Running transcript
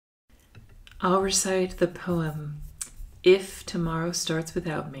I'll recite the poem, If Tomorrow Starts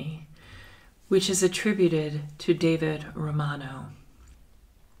Without Me, which is attributed to David Romano.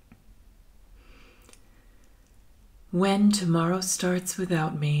 When tomorrow starts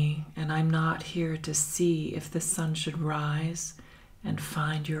without me, and I'm not here to see if the sun should rise and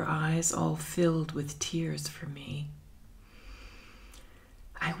find your eyes all filled with tears for me,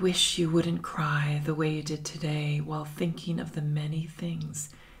 I wish you wouldn't cry the way you did today while thinking of the many things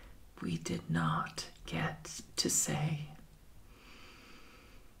we did not get to say.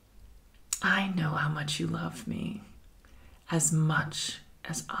 I know how much you love me, as much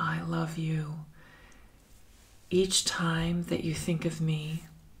as I love you. Each time that you think of me,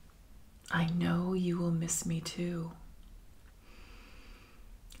 I know you will miss me too.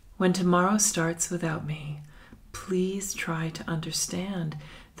 When tomorrow starts without me, please try to understand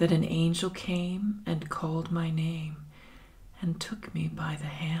that an angel came and called my name and took me by the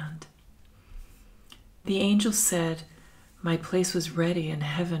hand. The angel said my place was ready in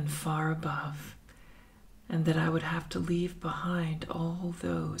heaven far above, and that I would have to leave behind all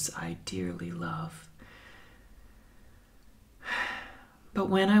those I dearly love. But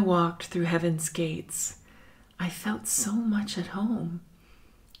when I walked through heaven's gates, I felt so much at home.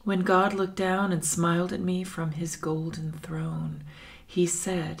 When God looked down and smiled at me from his golden throne, he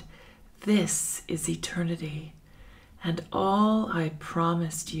said, "This is eternity, and all I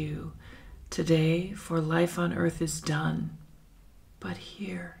promised you today, for life on earth is done, but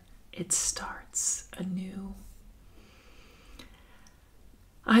here it starts anew."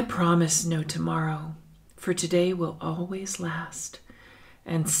 I promise no tomorrow, for today will always last.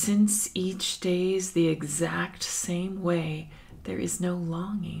 And since each day's the exact same way, there is no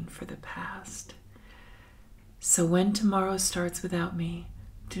longing for the past. So when tomorrow starts without me,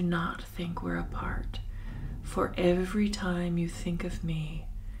 do not think we're apart. For every time you think of me,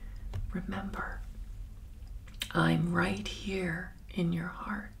 remember, I'm right here in your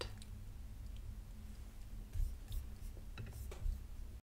heart.